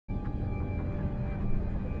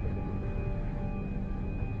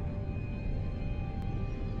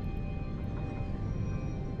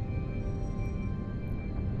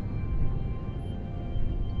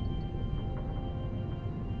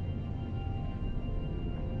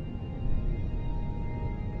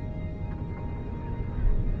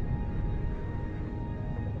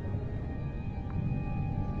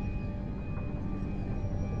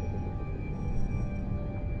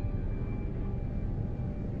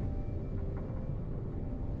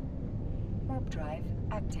warp drive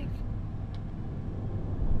active.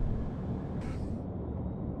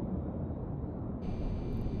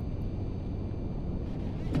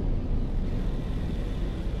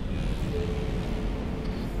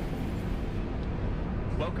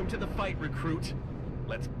 Welcome to the fight, recruit.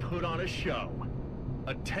 Let's put on a show.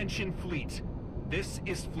 Attention, fleet. This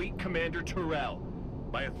is Fleet Commander Terrell.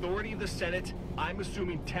 By authority of the Senate, I'm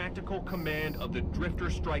assuming tactical command of the Drifter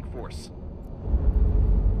Strike Force.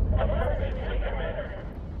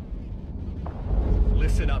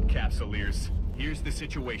 Listen up, capsuleers. Here's the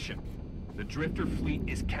situation. The Drifter fleet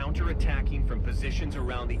is counterattacking from positions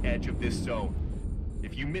around the edge of this zone.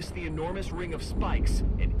 If you miss the enormous ring of spikes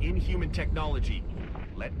and inhuman technology,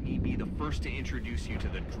 let me be the first to introduce you to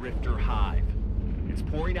the Drifter Hive. It's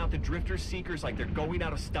pouring out the Drifter Seekers like they're going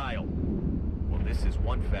out of style. Well, this is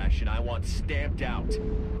one fashion I want stamped out,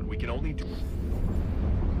 but we can only do...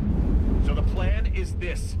 So the plan is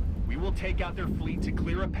this. We will take out their fleet to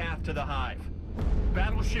clear a path to the Hive.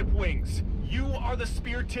 Battleship Wings, you are the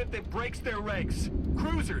spear tip that breaks their ranks.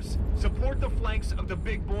 Cruisers, support the flanks of the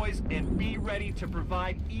big boys and be ready to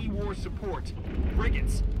provide E-War support.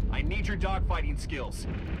 Frigates, I need your dogfighting skills.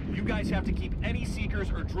 You guys have to keep any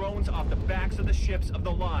Seekers or drones off the backs of the ships of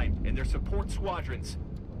the line and their support squadrons.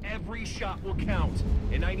 Every shot will count,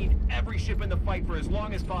 and I need every ship in the fight for as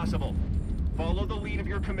long as possible. Follow the lead of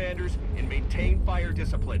your commanders and maintain fire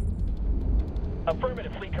discipline.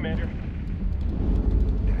 Affirmative, Fleet Commander.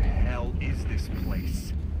 The hell is this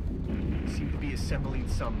place? They seem to be assembling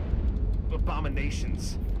some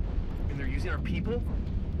abominations. And they're using our people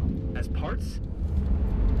as parts?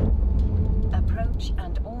 Approach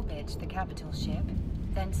and orbit the capital ship,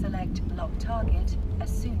 then select Lock Target as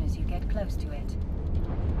soon as you get close to it.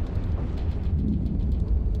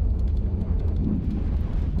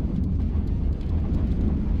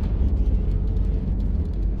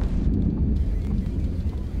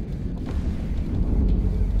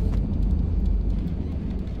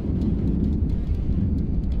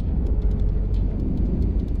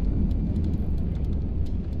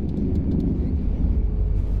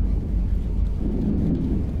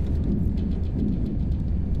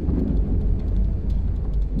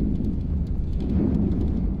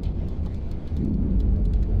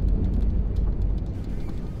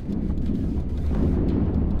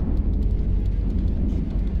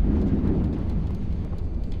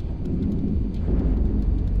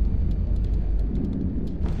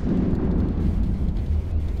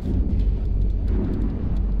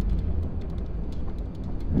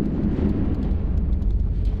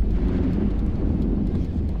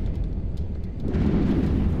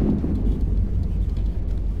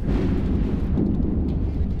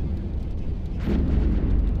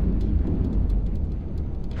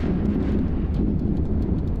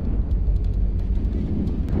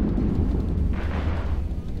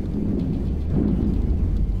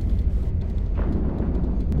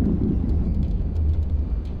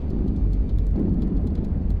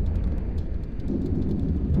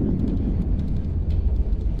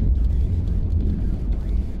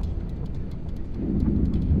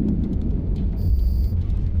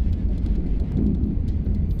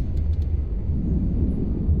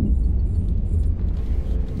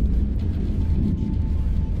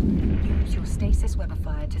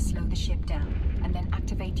 To slow the ship down, and then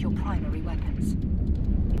activate your primary weapons.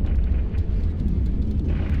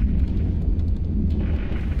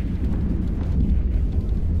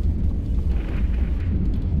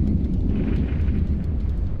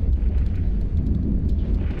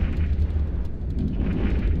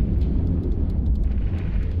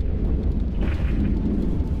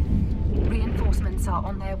 Reinforcements are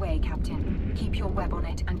on their way, Captain. Keep your web on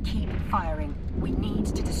it and keep firing. We need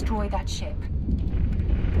to destroy that ship.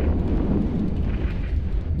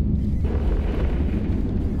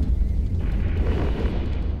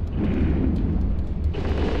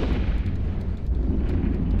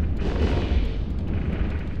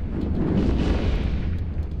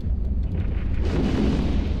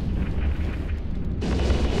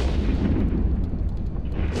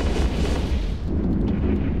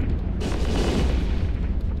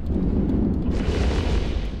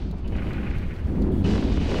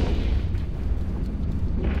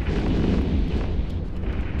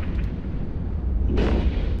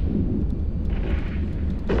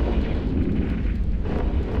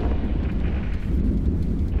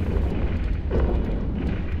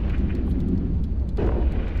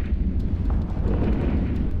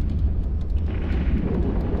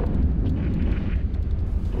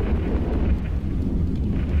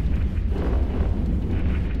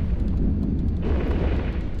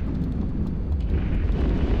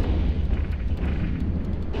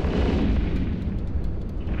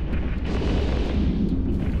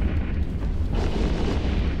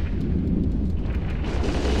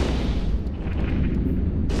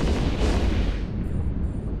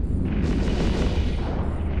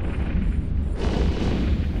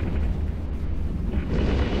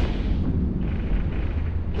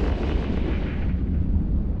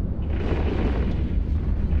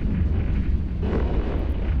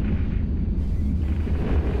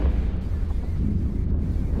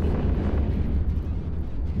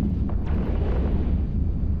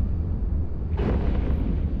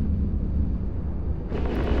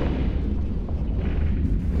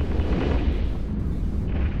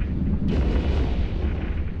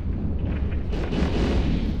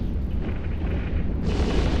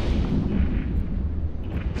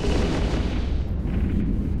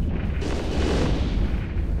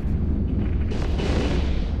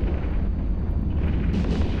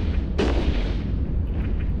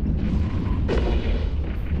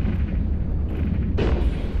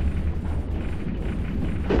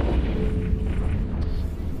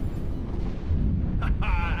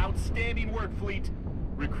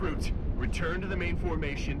 Return to the main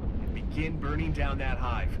formation and begin burning down that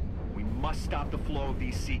hive. We must stop the flow of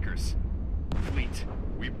these seekers. Fleet,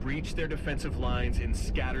 we've breached their defensive lines and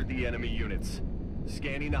scattered the enemy units.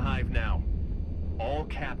 Scanning the hive now. All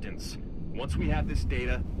captains, once we have this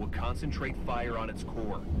data, we'll concentrate fire on its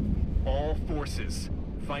core. All forces,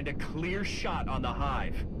 find a clear shot on the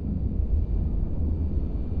hive.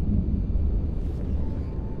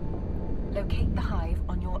 Locate the hive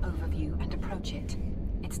on your overview and approach it.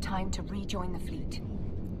 It's time to rejoin the fleet.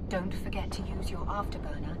 Don't forget to use your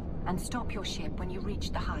afterburner and stop your ship when you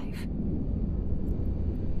reach the hive.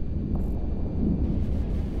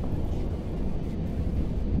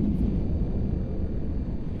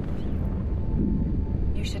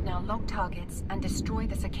 You should now log targets and destroy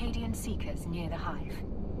the Circadian Seekers near the hive.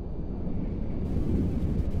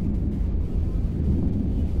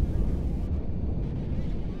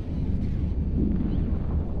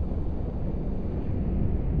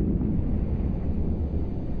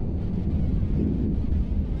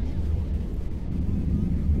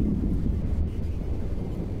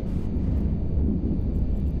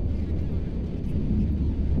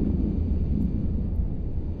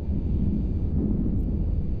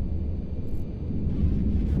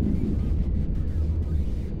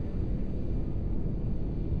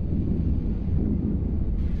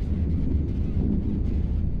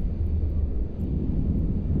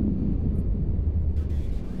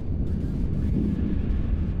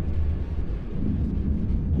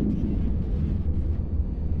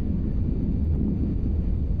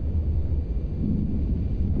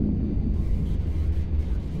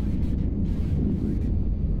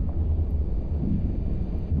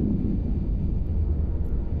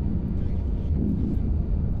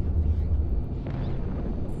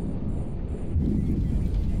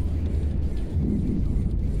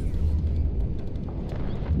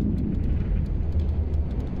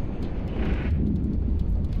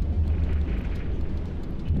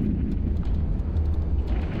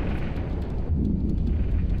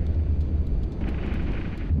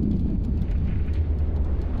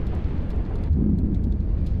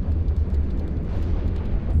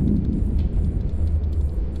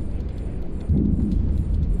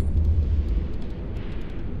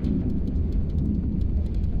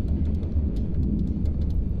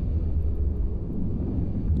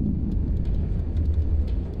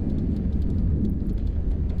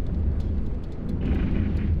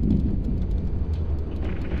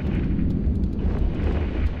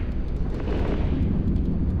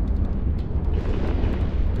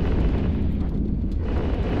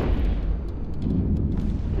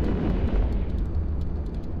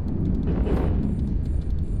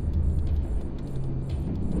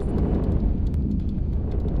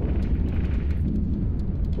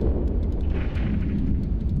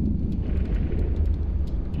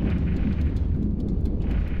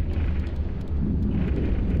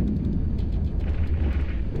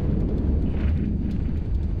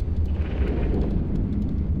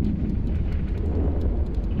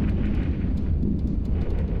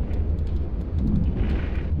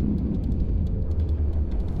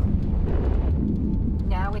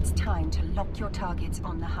 It's time to lock your targets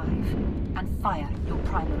on the hive and fire your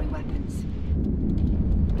primary weapons.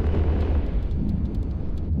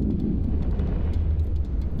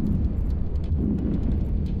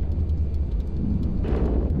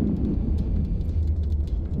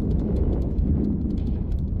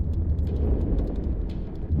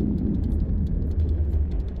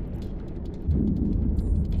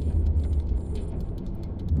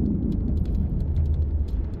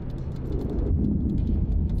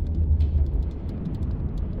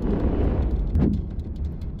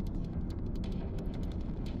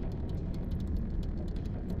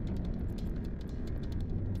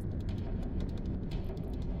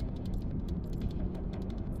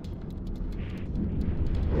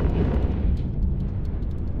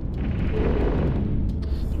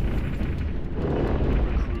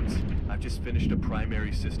 Finished a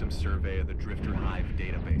primary system survey of the Drifter Hive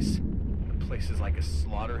database. The place is like a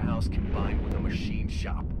slaughterhouse combined with a machine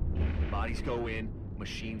shop. Bodies go in,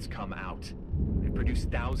 machines come out. They produce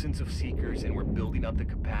thousands of Seekers, and we're building up the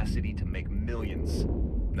capacity to make millions.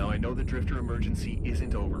 Now, I know the Drifter emergency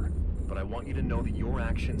isn't over, but I want you to know that your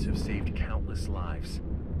actions have saved countless lives.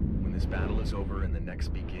 When this battle is over and the next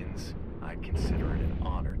begins, I'd consider it an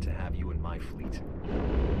honor to have you in my fleet.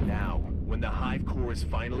 Now, when the Hive core is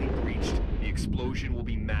finally breached, the explosion will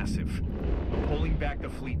be massive. I'm pulling back the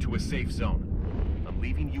fleet to a safe zone. I'm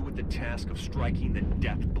leaving you with the task of striking the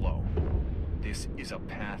death blow. This is a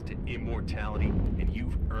path to immortality, and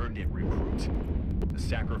you've earned it, recruit. The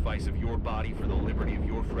sacrifice of your body for the liberty of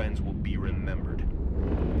your friends will be remembered.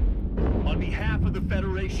 On behalf of the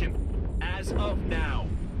Federation, as of now,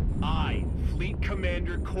 I, Fleet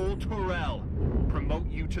Commander Cole Torrell, promote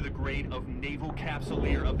you to the grade of Naval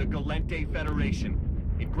Capsuleer of the Galente Federation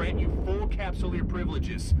and grant you full Capsuleer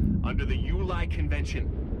privileges under the Uli Convention.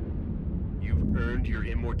 You've earned your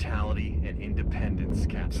immortality and independence,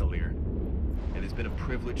 Capsuleer. It has been a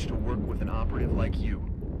privilege to work with an operative like you.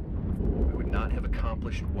 We would not have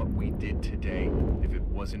accomplished what we did today if it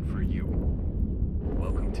wasn't for you.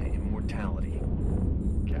 Welcome to immortality,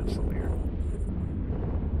 Capsuleer.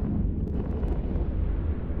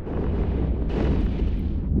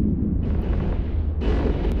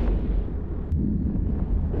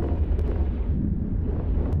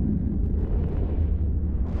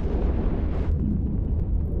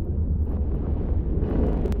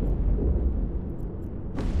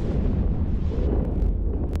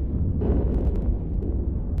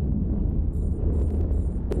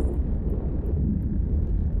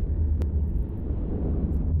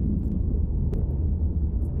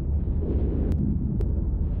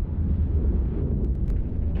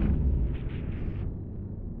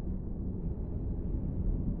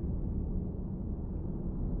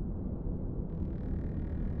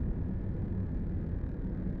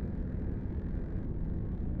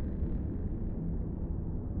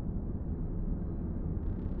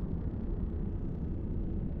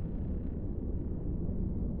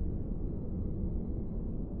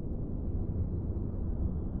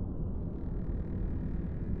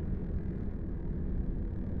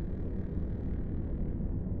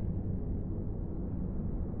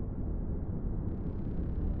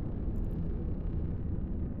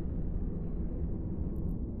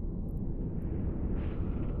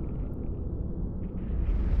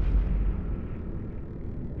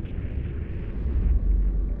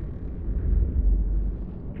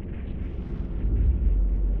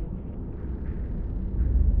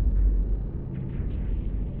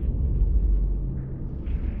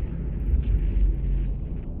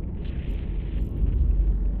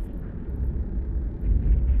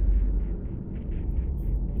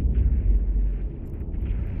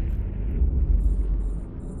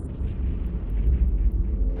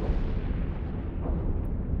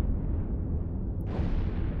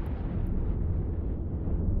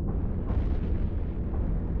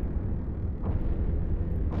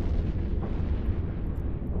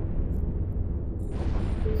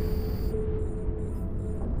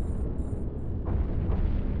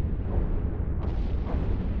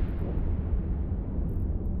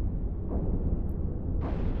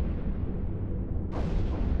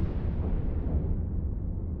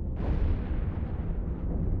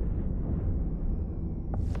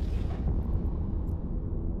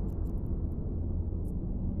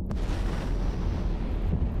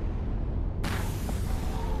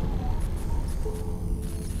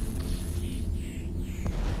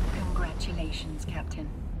 Congratulations, Captain.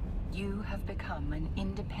 You have become an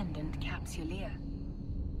independent capsuleer.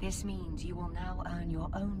 This means you will now earn your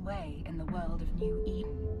own way in the world of New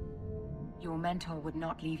Eden. Your mentor would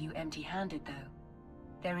not leave you empty-handed, though.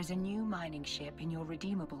 There is a new mining ship in your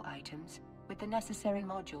redeemable items, with the necessary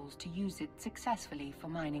modules to use it successfully for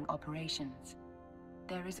mining operations.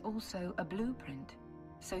 There is also a blueprint,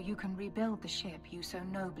 so you can rebuild the ship you so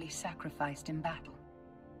nobly sacrificed in battle.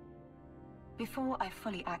 Before I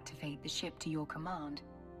fully activate the ship to your command,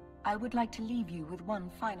 I would like to leave you with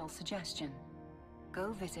one final suggestion.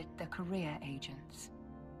 Go visit the career agents.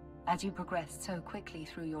 As you progressed so quickly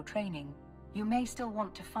through your training, you may still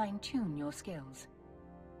want to fine-tune your skills.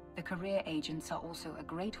 The career agents are also a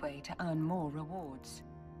great way to earn more rewards.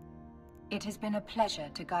 It has been a pleasure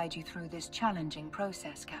to guide you through this challenging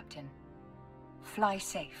process, Captain. Fly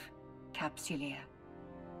safe, Capsuleer.